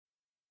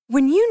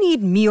When you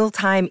need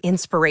mealtime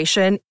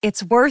inspiration,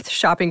 it's worth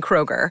shopping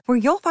Kroger, where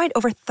you'll find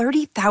over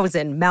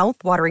 30,000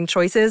 mouth-watering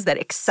choices that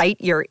excite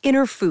your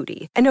inner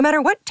foodie. And no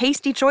matter what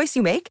tasty choice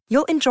you make,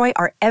 you'll enjoy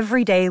our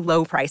everyday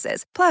low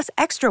prices, plus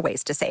extra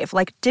ways to save,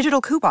 like digital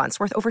coupons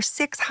worth over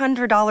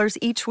 $600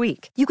 each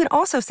week. You can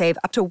also save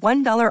up to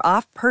 $1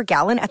 off per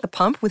gallon at the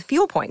pump with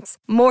fuel points.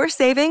 More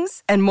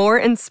savings and more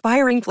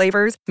inspiring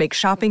flavors make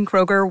shopping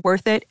Kroger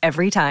worth it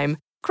every time.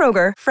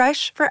 Kroger,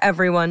 fresh for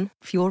everyone.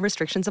 Fuel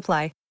restrictions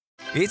apply.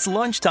 It's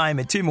lunchtime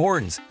at Tim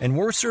Hortons, and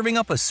we're serving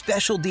up a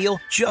special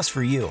deal just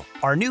for you.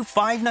 Our new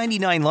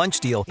 $5.99 lunch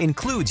deal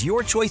includes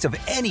your choice of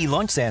any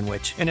lunch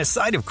sandwich and a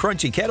side of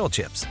crunchy kettle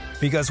chips.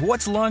 Because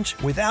what's lunch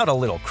without a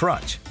little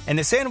crunch? And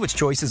the sandwich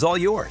choice is all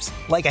yours,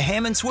 like a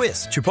ham and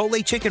Swiss,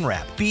 Chipotle chicken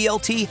wrap,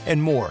 BLT,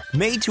 and more,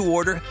 made to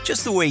order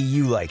just the way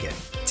you like it.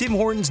 Tim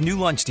Hortons' new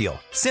lunch deal.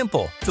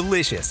 Simple,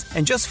 delicious,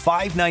 and just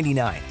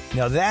 $5.99.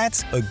 Now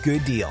that's a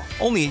good deal.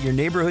 Only at your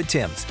neighborhood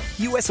Tim's.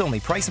 U.S. only.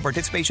 Price and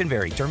participation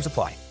vary. Terms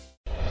apply.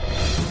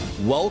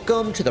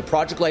 Welcome to the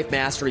Project Life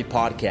Mastery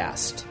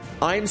Podcast.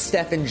 I'm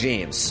Stephen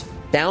James,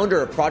 founder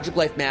of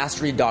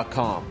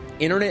ProjectLifeMastery.com,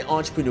 internet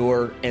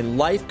entrepreneur and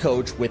life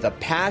coach with a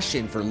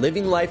passion for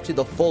living life to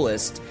the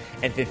fullest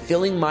and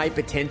fulfilling my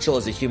potential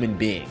as a human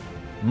being.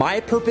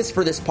 My purpose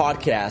for this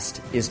podcast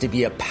is to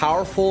be a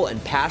powerful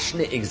and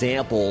passionate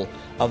example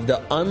of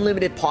the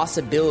unlimited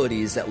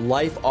possibilities that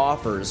life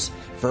offers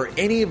for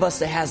any of us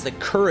that has the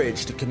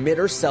courage to commit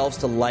ourselves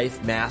to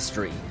life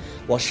mastery,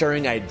 while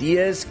sharing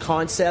ideas,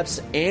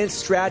 concepts, and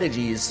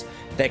strategies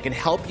that can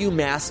help you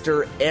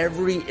master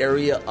every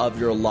area of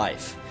your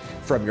life,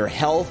 from your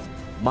health,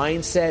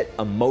 mindset,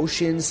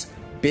 emotions,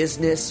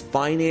 business,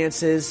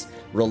 finances,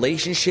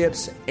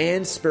 relationships,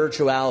 and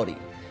spirituality.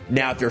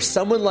 Now, if you're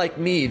someone like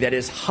me that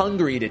is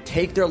hungry to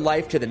take their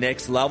life to the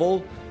next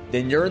level,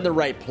 then you're in the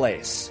right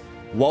place.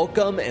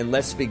 Welcome, and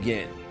let's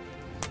begin.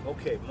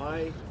 Okay,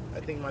 I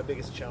think my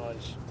biggest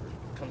challenge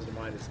comes to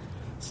mind is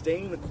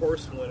staying the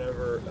course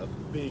whenever a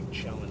big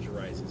challenge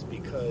arises,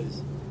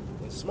 because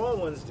when small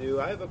ones do,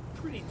 I have a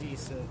pretty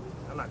decent,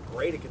 I'm not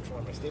great at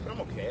controlling my state, but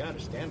I'm okay, I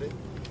understand it,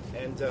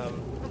 and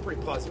I'm a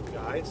pretty positive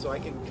guy, so I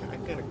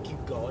kind of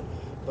keep going.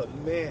 But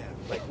man,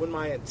 like when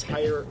my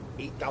entire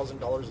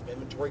 $8,000 of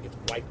inventory gets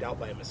wiped out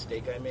by a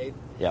mistake I made,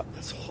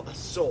 that's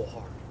so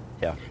hard.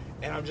 Yeah.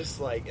 And I'm just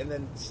like, and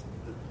then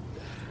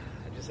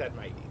I just had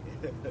my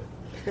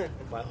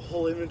my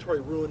whole inventory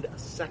ruined a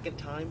second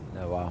time.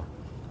 Oh wow.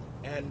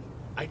 And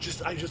I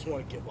just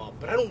want to give up,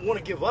 but I don't want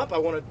to give up. I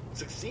want to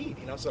succeed,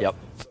 you know. So, okay,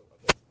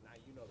 now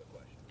you know the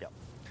question. Yep.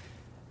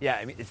 Yeah,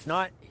 I mean, it's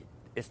not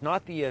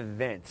the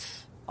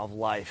events of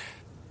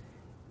life,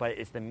 but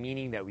it's the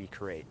meaning that we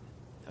create.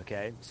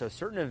 Okay, so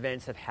certain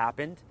events have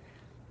happened.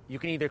 You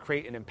can either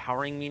create an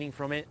empowering meaning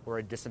from it or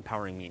a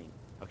disempowering meaning.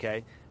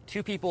 Okay,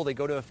 two people, they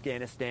go to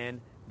Afghanistan,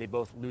 they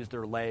both lose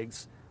their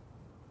legs,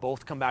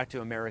 both come back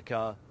to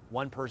America.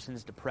 One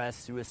person's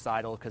depressed,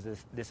 suicidal because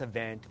of this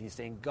event. He's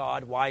saying,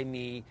 God, why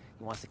me?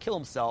 He wants to kill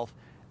himself.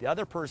 The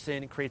other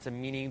person creates a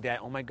meaning that,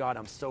 oh my God,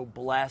 I'm so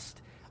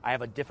blessed. I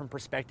have a different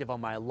perspective on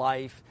my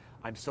life.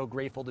 I'm so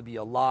grateful to be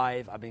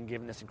alive. I've been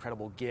given this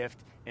incredible gift,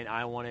 and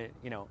I want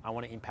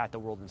to impact the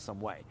world in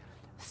some way.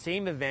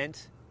 Same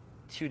event,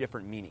 two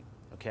different meaning,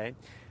 okay?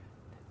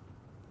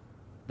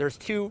 There's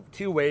two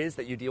ways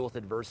that you deal with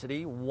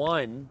adversity.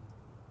 One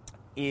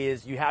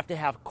is you have to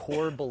have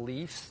core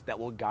beliefs that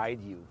will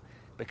guide you,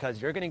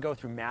 because you're going to go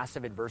through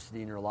massive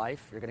adversity in your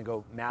life. You're going to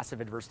go massive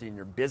adversity in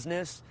your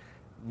business,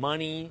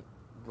 money,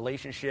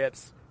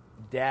 relationships,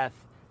 death,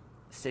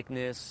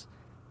 sickness,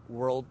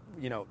 world,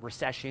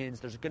 recessions.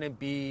 There's going to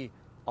be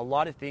a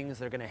lot of things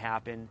that are going to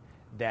happen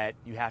that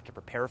you have to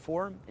prepare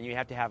for, and you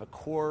have to have a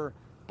core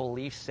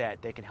belief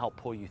set that can help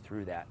pull you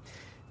through that.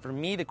 For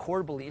me, the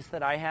core beliefs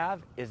that I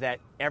have is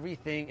that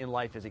everything in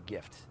life is a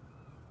gift.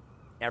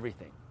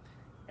 Everything.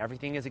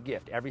 Everything is a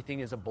gift. Everything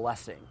is a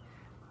blessing.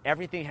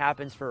 Everything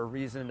happens for a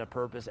reason and a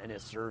purpose, and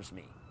it serves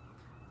me.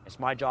 It's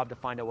my job to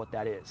find out what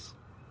that is.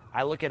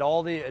 I look at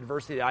all the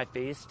adversity that I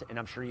faced, and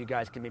I'm sure you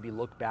guys can maybe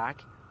look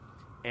back,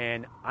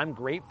 and I'm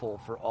grateful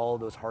for all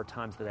those hard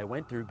times that I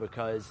went through,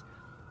 because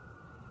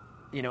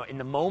in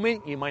the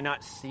moment, you might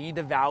not see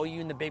the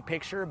value in the big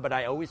picture, but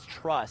I always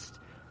trust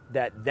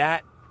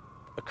that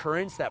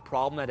occurrence, that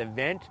problem, that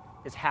event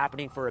is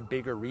happening for a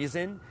bigger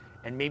reason.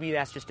 And maybe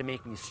that's just to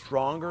make me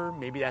stronger.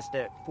 Maybe that's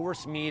to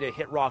force me to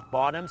hit rock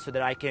bottom so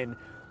that I can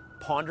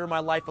ponder my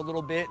life a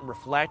little bit and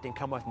reflect and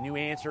come up with new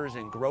answers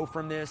and grow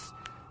from this.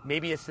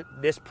 Maybe it's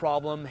this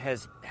problem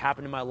has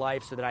happened in my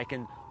life so that I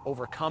can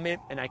overcome it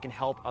and I can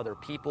help other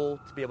people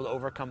to be able to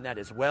overcome that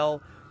as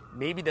well.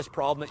 Maybe this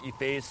problem that you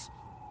face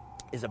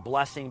is a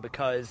blessing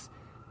because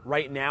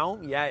right now,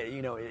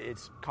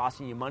 it's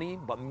costing you money,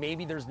 but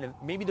maybe there's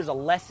a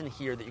lesson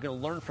here that you're going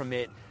to learn from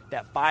it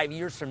that 5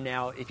 years from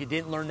now, if you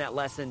didn't learn that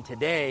lesson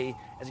today,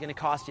 is going to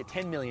cost you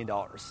 $10 million,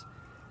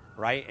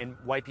 right? And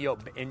wipe you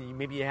out. And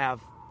maybe you have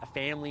a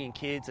family and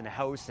kids and a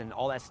house and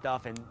all that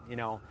stuff, and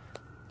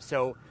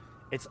so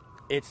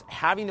it's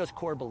having those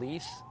core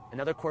beliefs.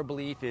 Another core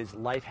belief is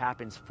life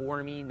happens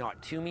for me,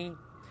 not to me.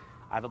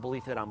 I have a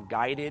belief that I'm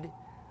guided.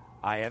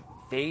 I have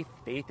faith.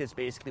 Faith is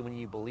basically when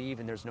you believe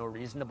and there's no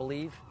reason to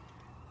believe,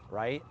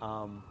 right?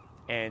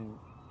 And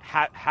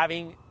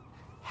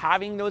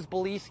having those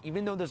beliefs,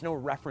 even though there's no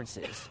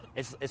references,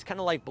 it's kind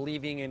of like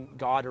believing in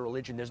God or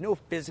religion. There's no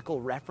physical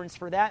reference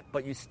for that,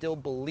 but you still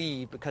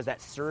believe because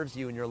that serves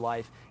you in your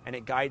life and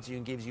it guides you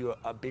and gives you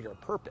a bigger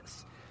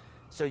purpose.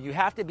 So you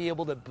have to be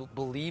able to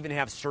believe and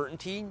have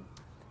certainty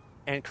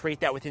and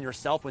create that within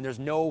yourself when there's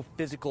no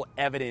physical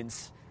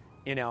evidence,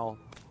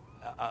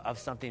 of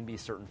something to be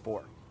certain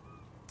for.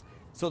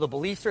 So the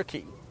beliefs are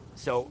key.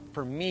 So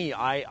for me,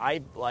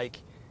 I like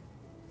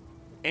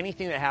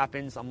anything that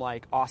happens, I'm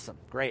like, awesome,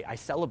 great. I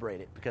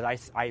celebrate it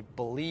because I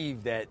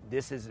believe that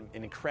this is an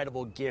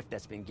incredible gift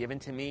that's been given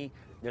to me.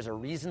 There's a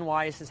reason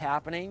why this is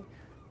happening.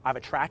 I've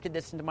attracted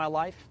this into my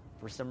life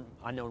for some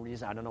unknown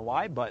reason. I don't know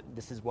why, but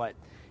this is what,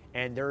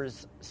 and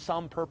there's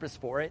some purpose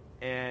for it,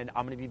 and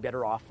I'm going to be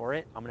better off for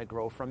it. I'm going to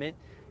grow from it.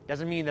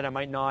 Doesn't mean that I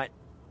might not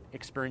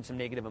experience some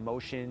negative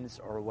emotions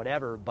or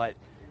whatever, but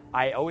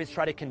I always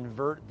try to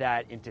convert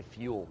that into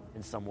fuel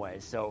in some way.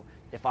 So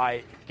if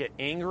I get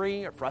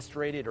angry or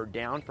frustrated or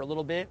down for a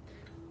little bit,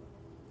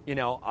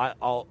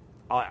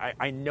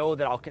 I know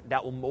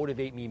that will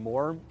motivate me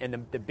more.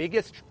 And the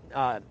biggest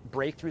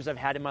breakthroughs I've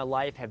had in my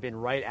life have been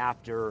right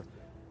after,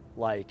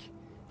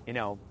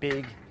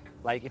 big,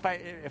 if I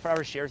were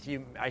to share with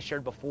you, I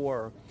shared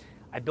before,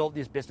 I built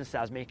these businesses.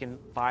 I was making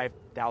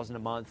 $5,000 a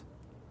month.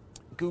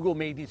 Google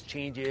made these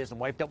changes and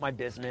wiped out my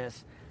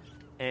business.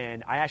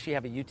 And I actually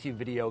have a YouTube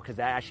video because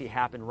that actually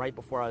happened right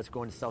before I was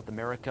going to South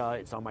America.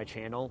 It's on my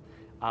channel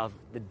of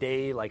the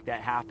day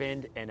that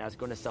happened, and I was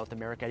going to South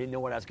America. I didn't know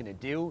what I was going to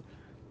do,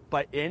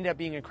 but it ended up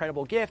being an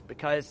incredible gift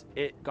because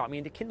it got me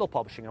into Kindle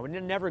publishing. I would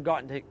have never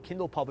gotten into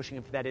Kindle publishing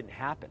if that didn't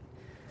happen,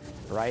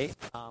 right?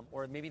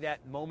 Or maybe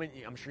that moment,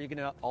 I'm sure you're going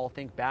to all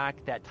think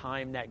back, that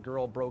time that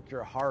girl broke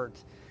your heart,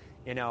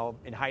 in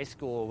high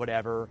school or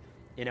whatever,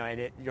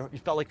 and you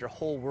felt like your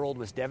whole world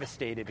was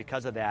devastated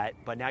because of that.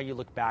 But now you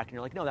look back and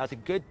you're like, no, that's a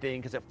good thing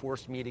because it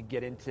forced me to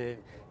get into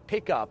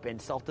pickup and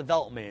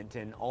self-development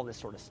and all this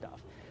sort of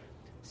stuff.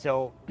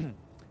 So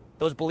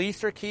those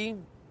beliefs are key.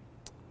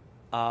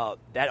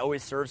 That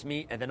always serves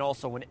me. And then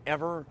also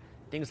whenever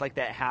things like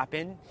that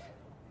happen,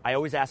 I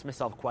always ask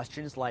myself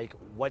questions like,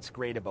 what's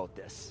great about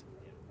this?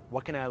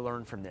 What can I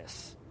learn from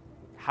this?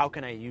 How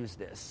can I use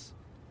this?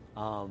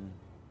 What's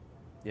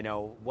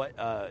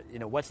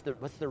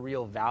the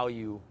real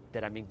value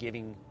that I'm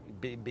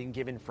being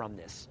given from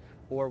this?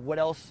 Or what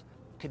else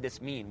could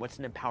this mean? What's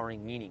an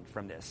empowering meaning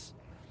from this?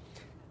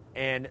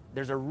 And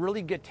there's a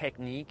really good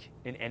technique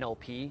in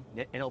NLP.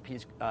 NLP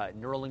is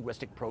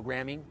neuro-linguistic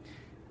programming.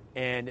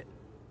 And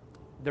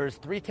there's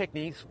 3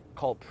 techniques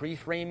called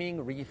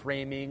pre-framing,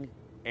 reframing,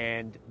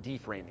 and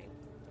deframing,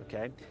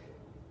 okay?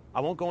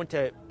 I won't go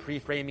into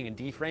pre-framing and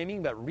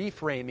deframing, but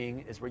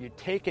reframing is where you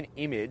take an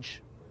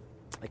image,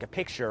 like a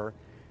picture,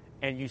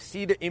 and you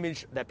see the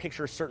image, that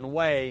picture a certain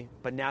way,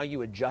 but now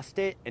you adjust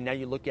it, and now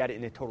you look at it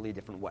in a totally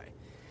different way.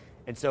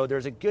 And so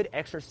there's a good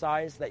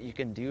exercise that you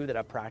can do that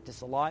I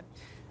practice a lot.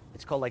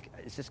 It's called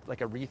it's just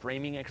like a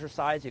reframing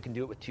exercise. You can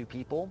do it with 2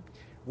 people,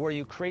 where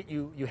you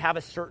have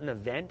a certain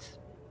event,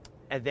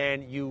 and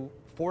then you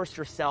force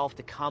yourself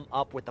to come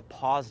up with the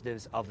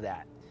positives of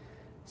that.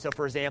 So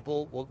for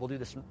example, we'll do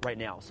this right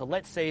now. So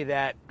let's say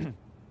that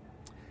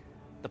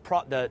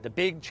the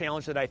big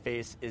challenge that I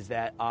face is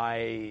that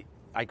I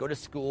go to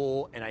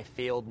school and I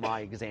failed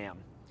my exam,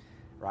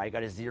 right? I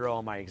got a 0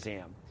 on my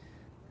exam.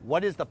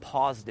 What is the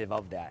positive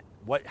of that?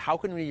 How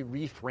can we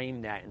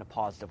reframe that in a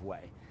positive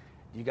way?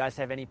 Do you guys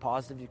have any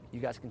positive you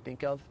guys can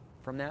think of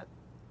from that?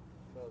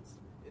 Well,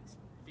 it's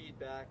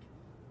feedback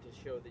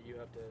to show that you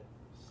have to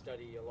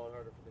study a lot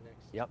harder for the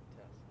next Yep.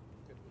 test.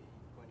 Could be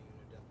pointing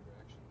in a different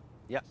direction.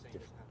 Yep. Saying it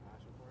doesn't have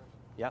passion for it.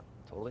 Yep,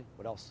 totally.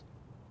 What else?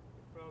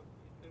 Well,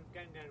 it's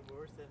gotten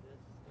worse than this.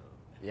 So.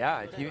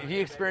 Yeah, if you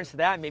experience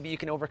that, maybe you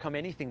can overcome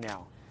anything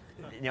now.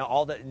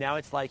 Now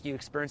it's like you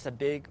experience a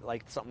big,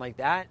 something like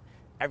that,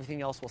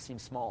 everything else will seem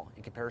small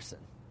in comparison.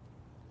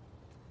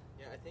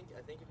 Yeah, I think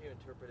if you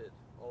interpret it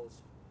all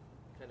as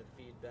kind of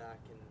feedback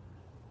and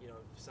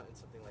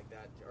something like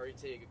that, or you'd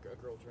say a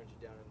girl turns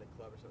you down in the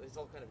club or something, it's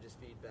all kind of just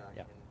feedback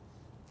and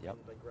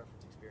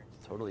reference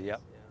experiences. Totally,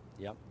 yep.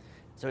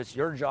 So it's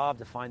your job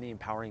to find the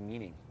empowering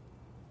meaning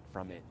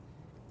from it.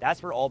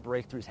 That's where all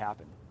breakthroughs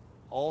happen.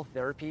 All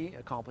therapy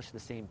accomplishes the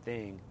same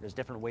thing. There's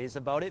different ways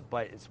about it,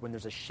 but it's when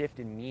there's a shift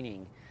in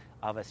meaning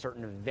of a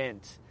certain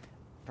event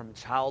from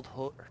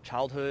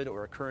childhood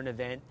or a current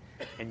event,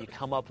 and you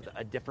come up with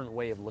a different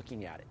way of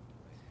looking at it.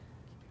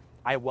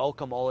 I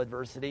welcome all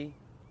adversity,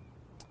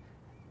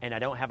 and I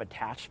don't have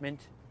attachment,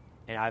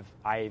 and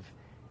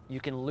you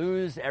can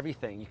lose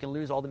everything. You can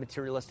lose all the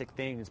materialistic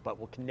things, but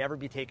what can never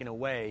be taken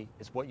away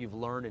is what you've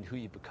learned and who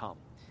you've become,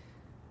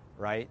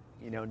 right?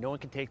 No one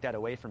can take that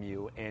away from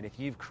you, and if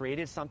you've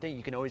created something,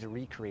 you can always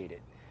recreate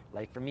it.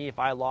 Like for me, if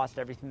I lost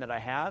everything that I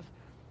have,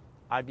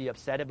 I'd be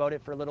upset about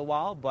it for a little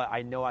while, but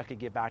I know I could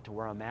get back to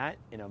where I'm at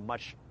in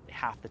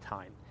half the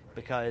time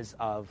because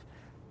of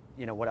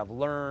what I've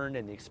learned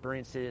and the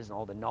experiences and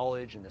all the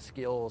knowledge and the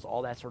skills,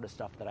 all that sort of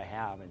stuff that I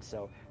have. And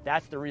so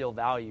that's the real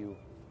value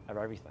of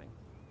everything.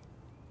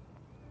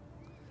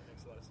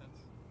 Makes a lot of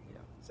sense. Yeah.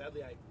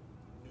 Sadly, I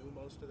knew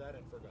most of that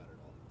and forgot it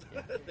all.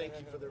 Yeah. Thank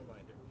you for the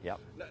reminder. Yep.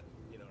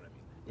 You know what I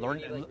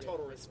mean? Learning,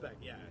 total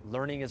respect. Yeah.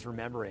 Learning is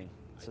remembering,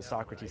 so know,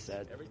 Socrates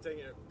right? said.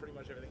 Pretty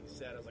much everything he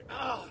said, I was like,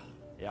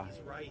 yeah,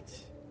 he's right.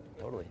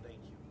 totally. Thank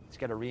you. It's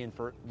got to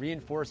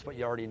reinforce what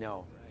you already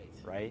know,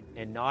 right?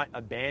 And not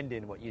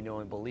abandon what you know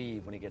and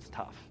believe when it gets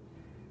tough.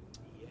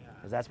 Yeah.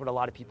 Because that's what a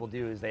lot of people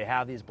do, is they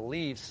have these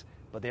beliefs,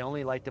 but they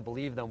only like to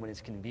believe them when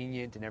it's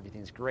convenient and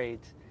everything's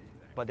great.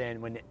 But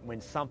then when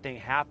something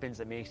happens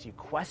that makes you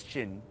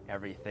question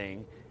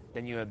everything,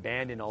 then you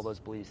abandon all those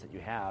beliefs that you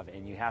have,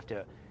 and you have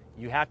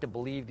to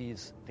believe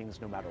these things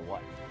no matter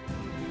what.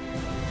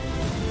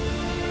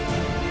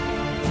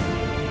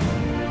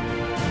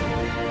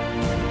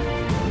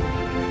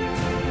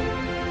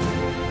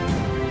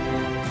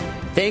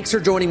 Thanks for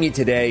joining me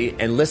today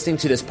and listening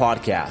to this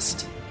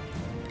podcast.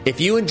 If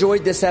you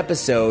enjoyed this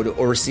episode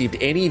or received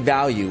any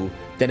value,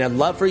 then I'd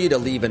love for you to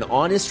leave an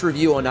honest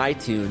review on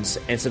iTunes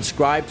and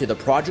subscribe to the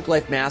Project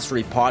Life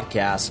Mastery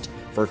podcast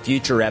for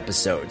future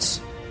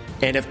episodes.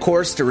 And of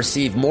course, to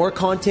receive more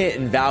content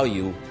and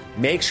value,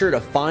 make sure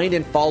to find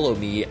and follow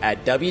me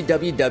at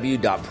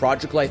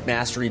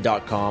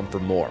www.projectlifemastery.com for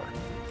more.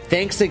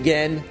 Thanks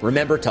again.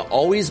 Remember to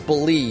always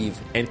believe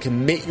and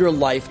commit your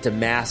life to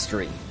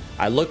mastery.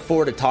 I look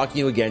forward to talking to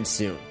you again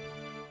soon.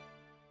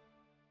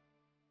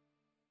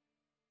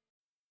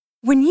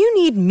 When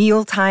you need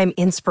mealtime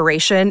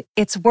inspiration,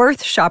 it's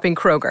worth shopping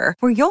Kroger,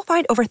 where you'll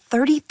find over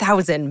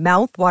 30,000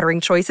 mouth-watering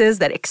choices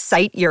that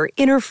excite your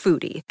inner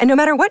foodie. And no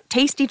matter what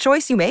tasty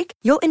choice you make,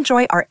 you'll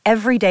enjoy our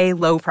everyday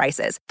low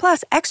prices,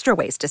 plus extra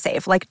ways to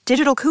save, like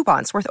digital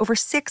coupons worth over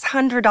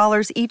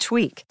 $600 each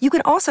week. You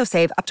can also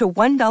save up to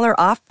 $1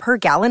 off per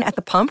gallon at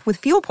the pump with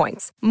fuel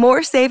points.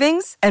 More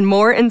savings and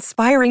more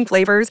inspiring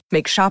flavors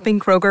make shopping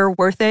Kroger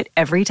worth it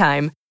every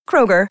time.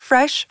 Kroger,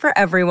 fresh for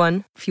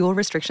everyone. Fuel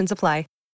restrictions apply.